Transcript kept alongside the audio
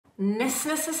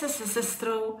Nesnese se se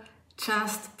sestrou,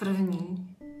 část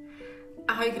první.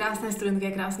 Ahoj krásné studentky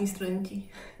a krásní studenti.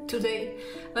 Today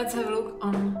let's have a look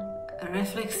on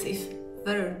reflexive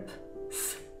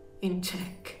verbs in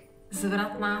Czech.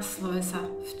 Zvratná slovesa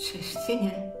v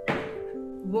češtině.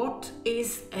 What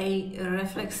is a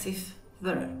reflexive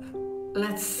verb?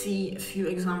 Let's see a few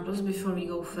examples before we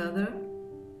go further.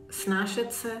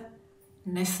 Snášet se,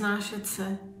 nesnášet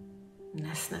se,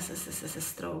 nesnese se se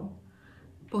sestrou.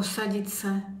 Posadit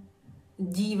se,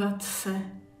 dívat se,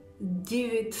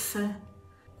 divit se,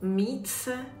 mít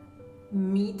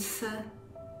se,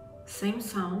 same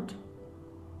sound,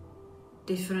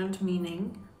 different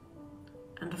meaning,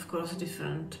 and of course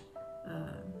different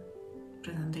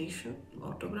presentation,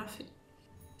 orthography.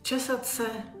 Česat se,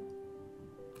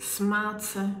 smát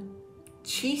se,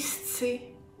 číst si,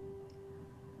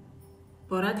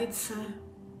 poradit se,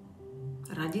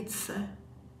 radit se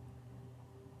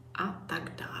a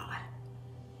tak dále.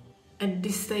 At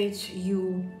this stage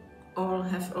you all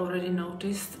have already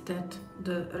noticed that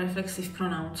the reflexive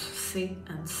pronouns si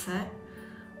and se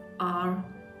are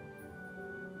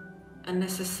a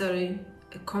necessary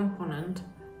component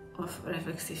of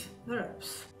reflexive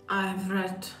verbs. I've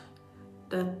read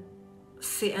that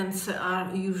si and se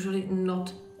are usually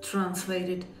not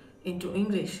translated into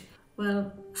English.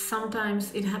 Well,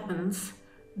 sometimes it happens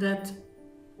that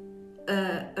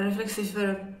a reflexive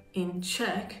verb in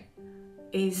Czech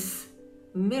is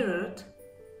mirrored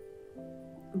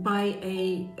by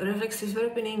a reflexive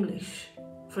verb in English.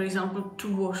 For example,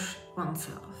 to wash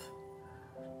oneself.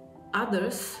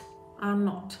 Others are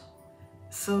not.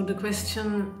 So the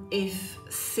question if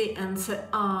si and se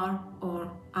are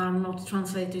or are not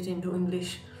translated into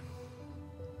English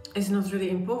is not really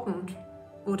important.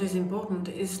 What is important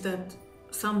is that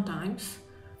sometimes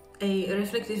a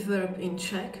reflective verb in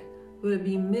Czech will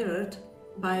be mirrored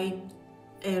by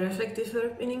a reflective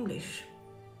verb in English.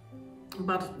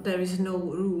 But there is no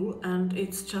rule and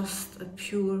it's just a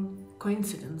pure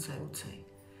coincidence, I would say.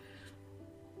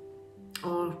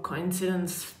 Or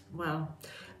coincidence, well,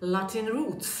 Latin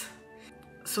roots.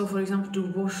 So for example,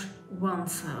 to wash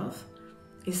oneself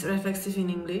is reflexive in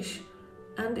English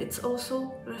and it's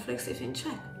also reflexive in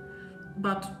Czech.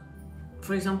 But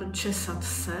for example, česat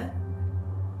se,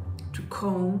 to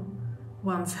comb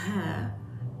one's hair,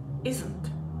 isn't.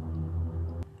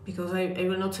 Because I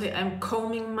will not say I'm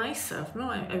combing myself, no,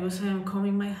 I will say I'm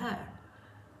combing my hair,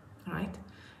 right?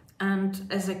 And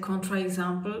as a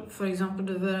contra-example, for example,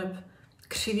 the verb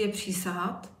křivě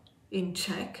přísahat in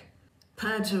Czech,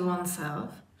 perjure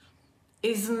oneself,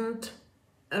 isn't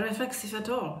reflexive at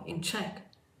all in Czech,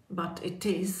 but it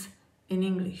is in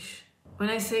English. When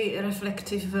I say a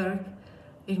reflective verb,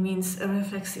 it means a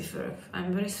reflexive verb.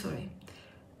 I'm very sorry,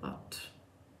 but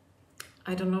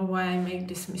I don't know why I make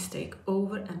this mistake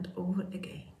over and over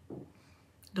again.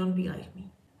 Don't be like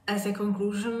me. As a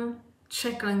conclusion,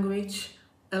 Czech language,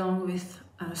 along with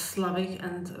Slavic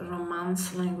and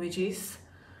Romance languages,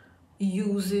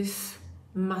 uses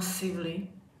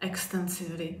massively,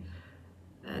 extensively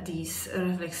these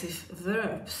reflexive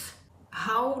verbs.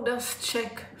 How does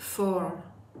Czech form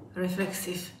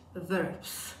reflexive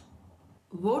verbs?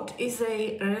 What is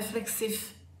a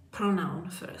reflexive pronoun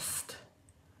first?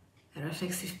 A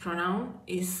reflexive pronoun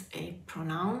is a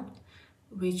pronoun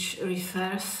which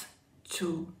refers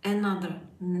to another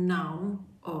noun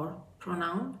or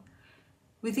pronoun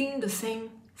within the same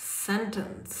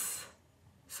sentence.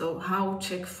 So how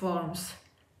Czech forms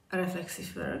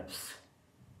reflexive verbs?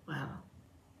 Well,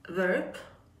 verb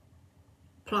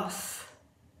plus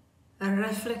a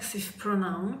reflexive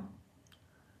pronoun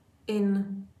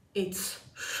in its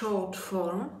short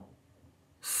form,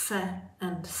 se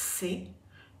and si.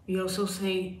 We also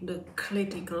say the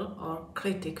clitical or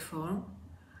clitic form,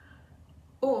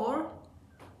 or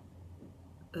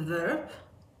verb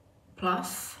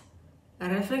plus a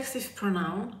reflexive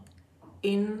pronoun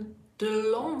in the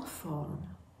long form,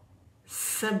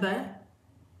 SEBE,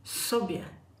 SOBě.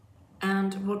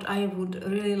 And what I would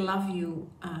really love you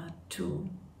to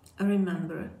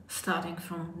remember, starting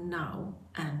from now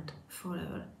and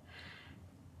forever,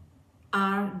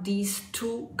 are these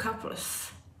two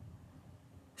couples.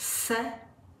 Se,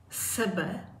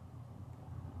 SEBE,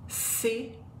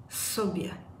 si,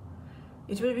 SOBě.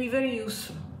 It will be very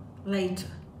useful later.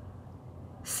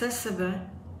 Se, SEBE,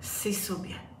 si,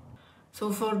 SOBě.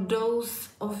 So for those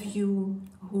of you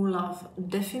who love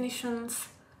definitions,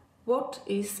 what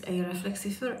is a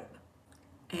reflexive verb?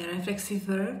 A reflexive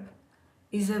verb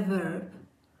is a verb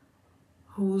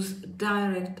whose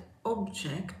direct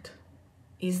object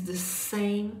is the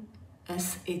same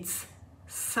as its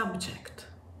subject.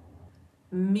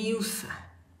 Miju se,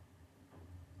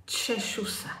 češu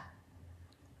se,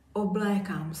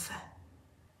 oblékám se.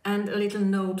 And a little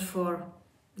note for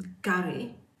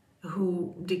Gary,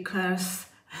 who declares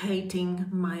hating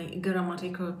my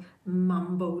grammatical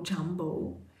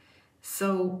mumbo-jumbo.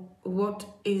 So what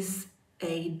is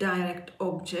a direct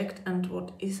object and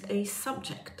what is a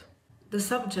subject? The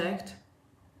subject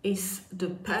is the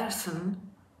person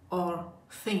or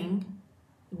thing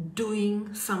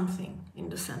doing something in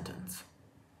the sentence,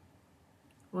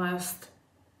 whilst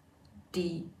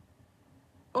the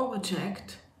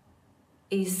object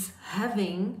is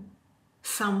having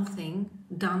something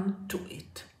done to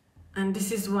it. And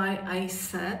this is why I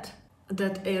said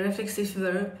that a reflexive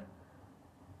verb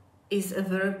is a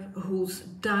verb whose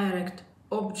direct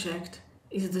object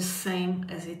is the same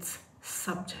as its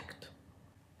subject.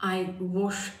 I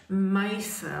wash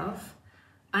myself.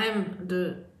 I am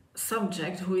the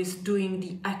subject who is doing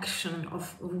the action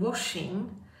of washing,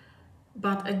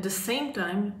 but at the same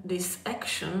time this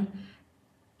action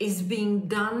is being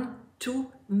done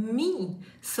to me.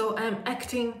 So I'm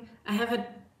acting, I have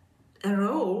a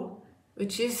role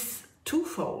which is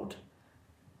twofold.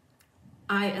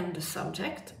 I am the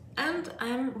subject and I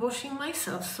am washing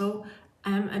myself, so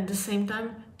I am at the same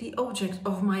time the object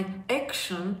of my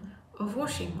action of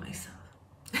washing myself.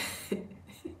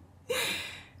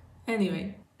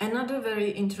 Anyway, another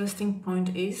very interesting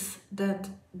point is that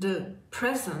the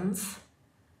presence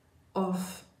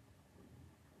of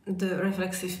the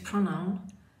reflexive pronoun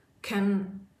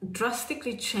can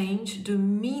drastically change the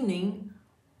meaning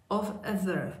of a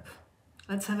verb.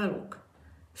 Let's have a look.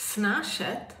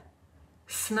 Snášet,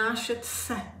 snášet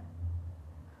se.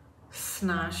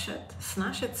 Snášet,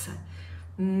 snášet se.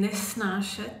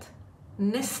 Nesnášet,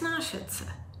 nesnášet se.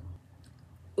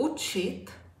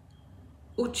 Učit,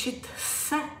 učit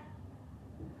se.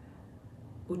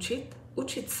 Učit,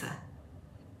 učit se.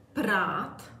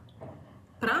 Prát,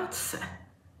 prát se.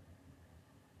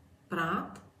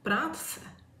 Prát, prát se.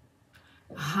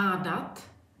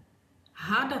 Hádat,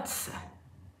 hádat se.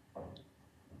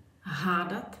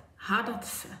 Hádat, hádat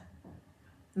se.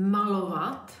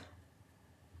 Malovat,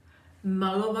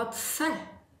 malovat se.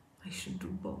 I should do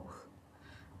both.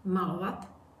 Malovat,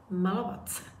 malovat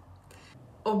se.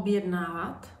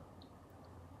 Objednávat,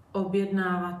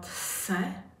 objednávat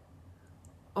se.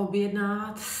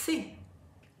 Objednávat si.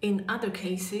 In other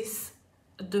cases,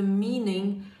 the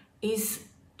meaning is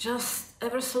just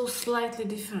ever so slightly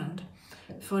different.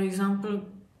 For example,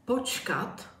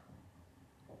 počkat,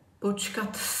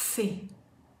 počkat si.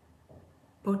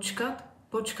 Počkat,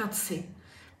 počkat si.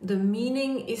 The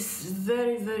meaning is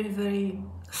very, very, very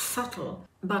subtle,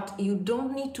 but you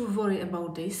don't need to worry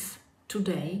about this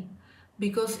today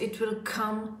because it will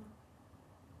come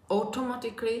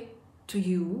automatically to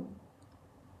you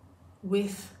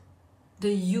with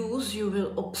the use you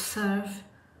will observe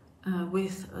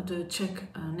with the Czech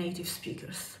native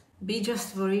speakers. Be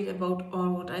just worried about all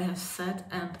what I have said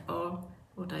and all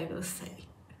what I will say.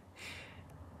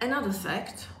 Another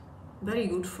fact, very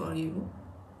good for you,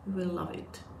 you will love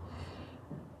it,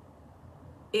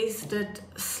 is that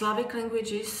Slavic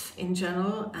languages in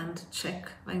general and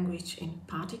Czech language in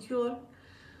particular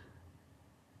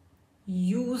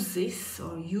use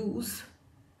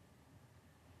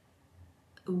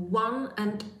one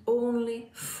and only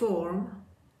form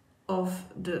of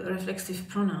the reflexive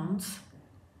pronouns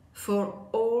for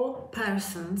all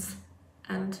persons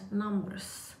and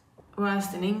numbers.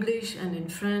 Whilst in English and in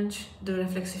French, the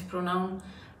reflexive pronoun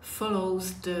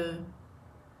follows the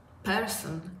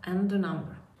person and the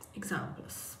number.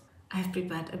 Examples. I have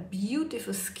prepared a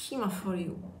beautiful schema for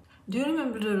you. Do you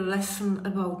remember the lesson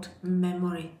about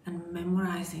memory and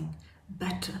memorizing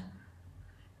better?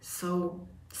 So,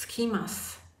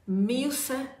 schemas. Myju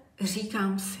se,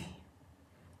 říkám si.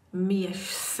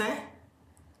 Myješ se,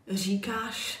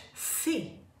 říkáš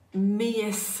si.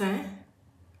 Myje se,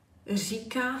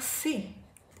 říká si.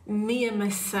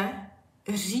 Myjeme se,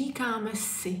 říkáme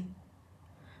si.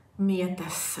 Myjete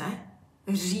se,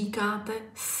 říkáte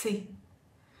si.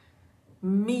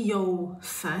 Myjou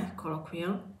se,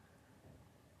 colloquial,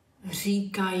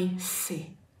 říkají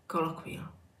si, colloquial.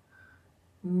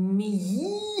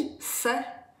 Myjí se,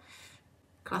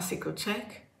 classical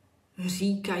Czech,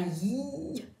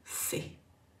 říkají si,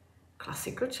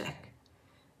 classical Czech.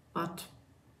 But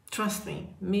trust me,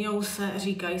 myjou se,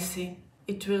 říkají si,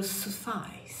 it will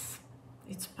suffice.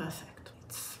 It's perfect.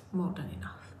 It's more than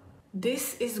enough.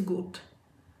 This is good,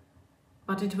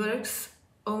 but it works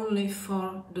only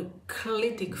for the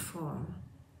clitic form,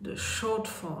 the short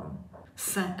form,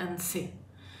 se and si.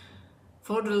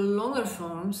 For the longer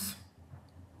forms,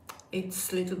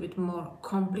 it's a little bit more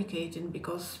complicated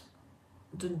because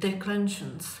the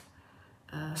declensions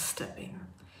step in.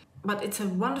 But it's a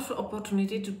wonderful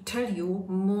opportunity to tell you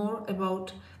more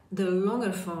about the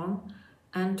longer form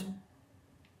and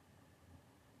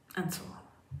so on.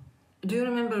 Do you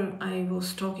remember I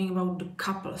was talking about the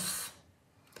couples?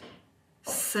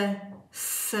 Se,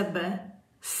 sebe,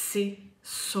 si,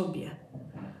 sobě.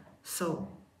 So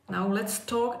now let's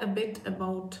talk a bit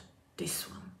about this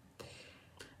one.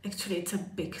 Actually, it's a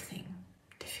big thing,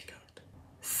 difficult.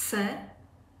 Se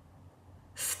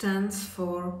stands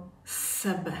for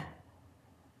SEBE.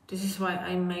 This is why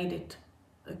I made it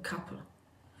a couple.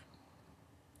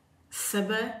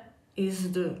 SEBE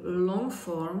is the long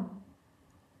form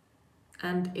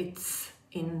and it's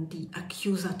in the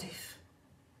accusative.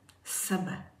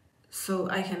 SEBE. So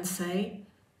I can say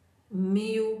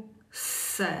miu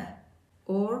se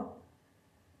or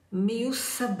miu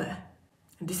sebe.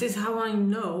 This is how I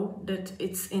know that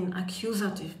it's in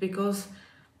accusative, because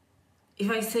if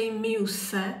I say miu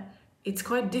se, it's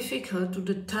quite difficult to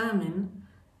determine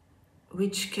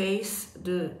which case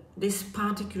this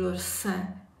particular se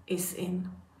is in.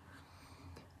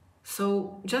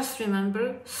 So just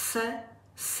remember se,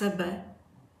 sebe,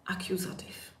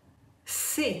 accusative.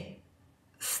 Si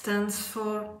stands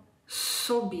for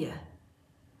sobě,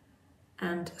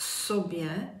 and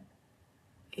sobě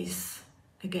is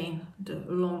again the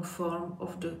long form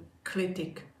of the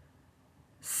clitic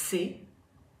si,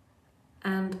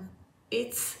 and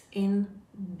it's in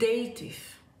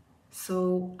dative.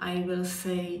 So I will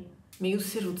say myju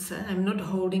si ruce. I'm not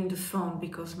holding the phone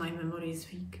because my memory is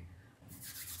weak.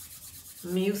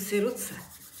 Myju si ruce.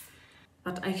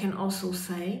 But I can also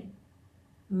say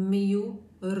myju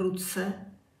ruce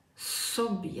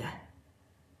sobě.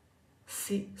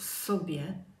 Si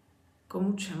sobě,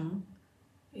 komu čemu,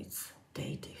 it's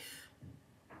dative.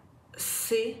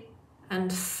 Si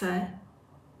and se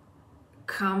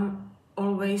come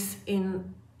always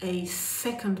in a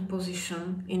second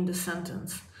position in the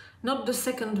sentence. Not the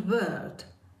second word,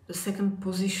 the second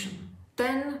position.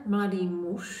 Ten mladý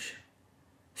muž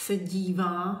se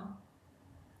dívá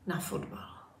na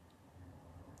fotbal.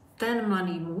 Ten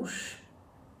mladý muž,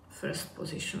 first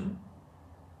position.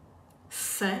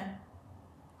 Se,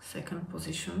 second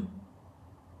position,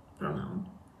 pronoun.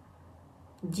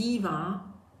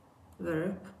 Dívá,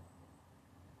 verb,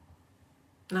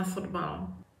 na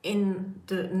fotbal. In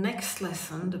the next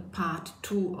lesson, the part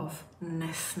 2 of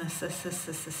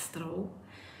unnecessarily,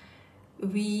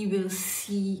 we will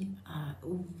see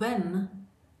when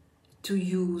to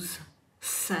use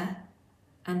se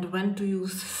and when to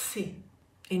use si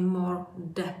in more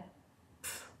depth.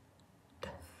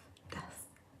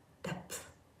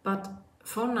 But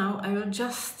for now, I will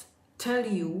just tell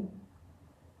you,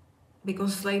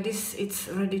 because like this it's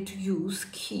ready to use,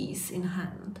 keys in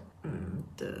hand,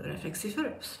 the reflexive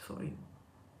verbs for you.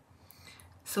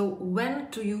 So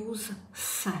when to use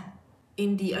se.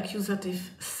 In the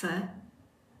accusative se,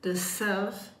 the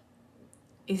self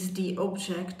is the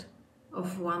object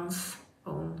of one's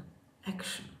own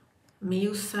action.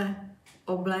 Myju se,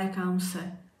 oblékám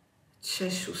se,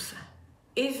 češu se.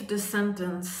 If the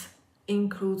sentence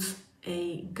includes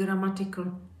a grammatical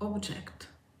object,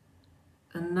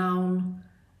 a noun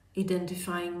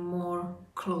identifying more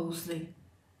closely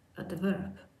the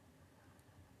verb,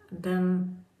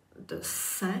 then the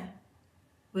se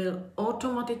will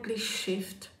automatically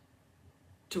shift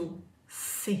to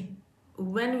si.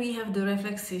 When we have the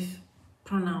reflexive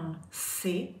pronoun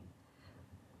si,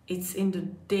 it's in the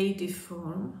dative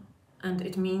form and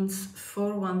it means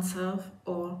for oneself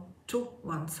or to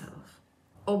oneself.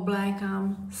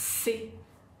 Oblékám si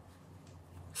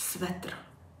svetr.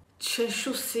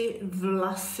 Češu si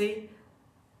vlasy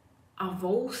a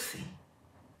vousy.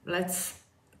 Let's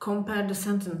compare the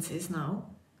sentences now.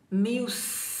 Myju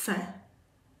se,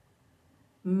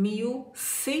 myju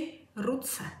si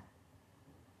ruce.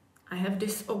 I have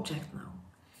this object now.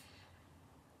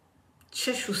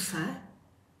 Češu se,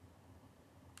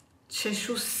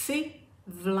 češu si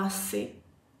vlasy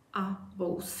a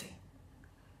vousy.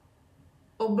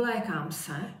 Oblékám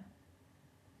se,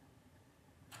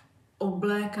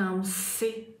 oblékám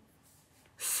si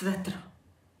svetr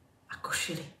a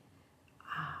košili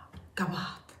a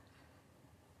kabát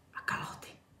a kalhoty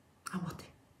a boty.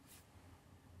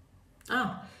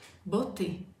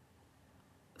 Boty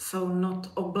jsou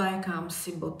not oblékám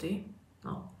si boty,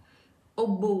 no,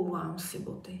 obouvám si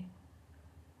boty.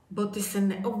 Boty se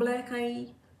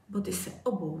neoblékají, boty se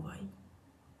obouvají.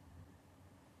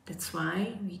 That's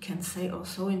why we can say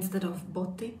also instead of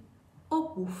boty,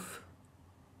 obuv.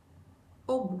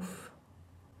 Obuv.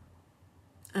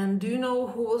 And do you know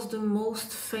who was the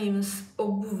most famous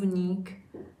obuvník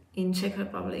in Czech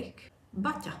Republic?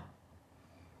 Baťa.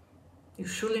 You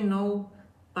surely know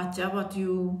Baťa, but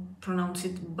you pronounce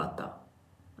it bata.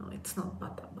 No, it's not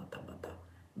bata, bata, bata.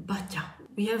 Baťa.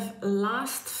 We have a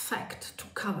last fact to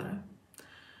cover,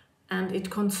 and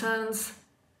it concerns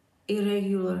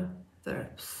irregular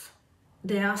verbs.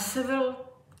 There are several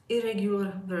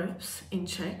irregular verbs in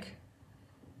Czech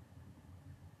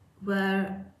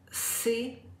where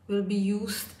si will be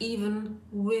used even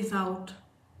without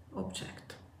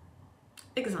object.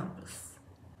 Examples.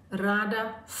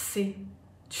 Ráda si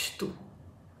čtu.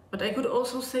 But I could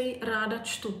also say ráda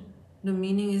čtu. The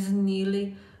meaning is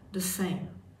nearly the same.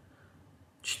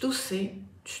 Čtu si,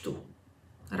 čtu.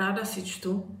 Ráda si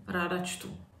čtu, ráda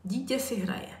čtu. Dítě si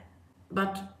hraje.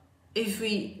 But if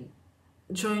we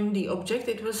join the object,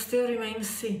 it will still remain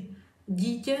si.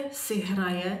 Dítě si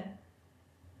hraje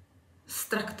s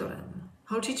traktorem.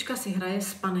 Holčička si hraje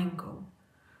s panenkou.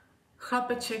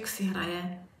 Chlapeček si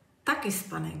hraje taky s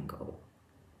panenkou.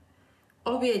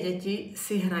 Obě děti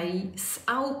si hrají s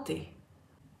auty.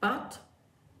 But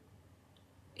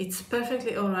it's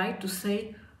perfectly alright to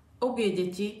say obě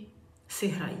děti si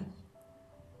hrají.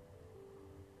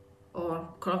 Or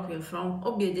colloquial form,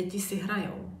 obě děti si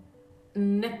hrajou.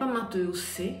 Nepamatuju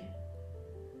si,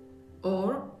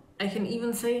 or I can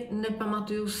even say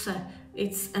nepamatuju se.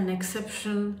 It's an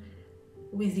exception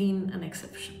within an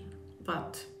exception.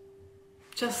 But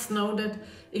just know that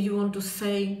if you want to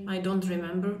say I don't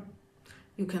remember,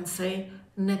 you can say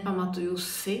nepamatuju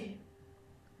si,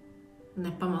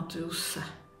 nepamatuju se.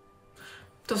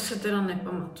 To se teda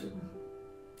nepamatuju.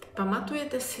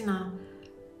 Pamatujete si na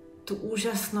tu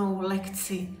úžasnou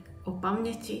lekci o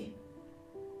paměti,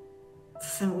 co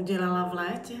jsem udělala v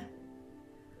létě?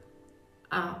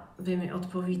 A vy mi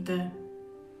odpovíte,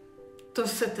 to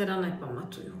se teda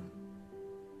nepamatuju.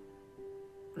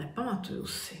 Nepamatuju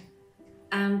si.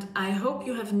 And I hope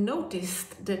you have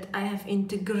noticed that I have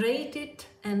integrated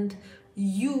and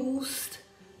used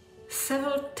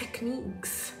several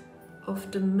techniques of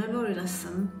the memory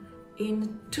lesson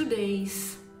in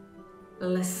today's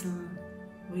lesson,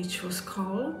 which was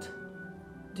called,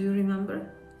 do you remember?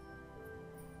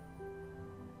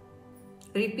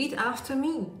 Repeat after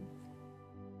me.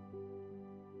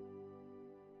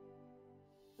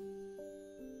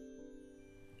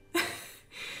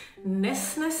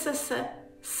 Nesnese se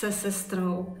se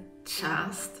sestrou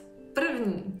část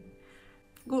první.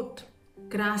 Good.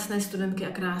 Krásné studentky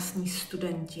a krásní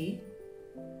studenti,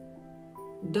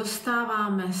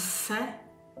 dostáváme se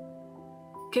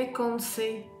ke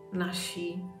konci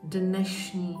naší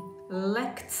dnešní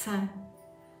lekce.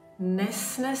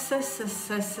 Nesnese se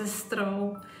se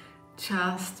sestrou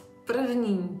část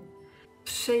první.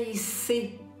 Přeji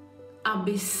si,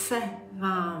 aby se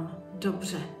vám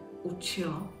dobře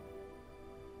učilo.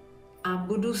 A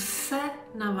budu se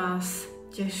na vás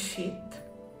těšit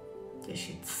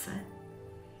se,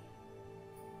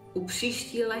 u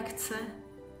příští lekce,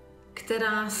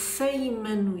 která se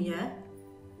jmenuje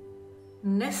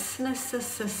Nesnese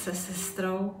se se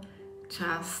sestrou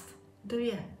část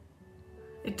 2.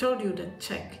 I told you that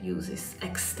Czech uses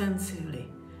extensively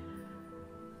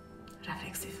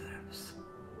reflexive verbs.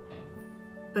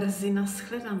 Brzy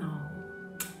nashledanou.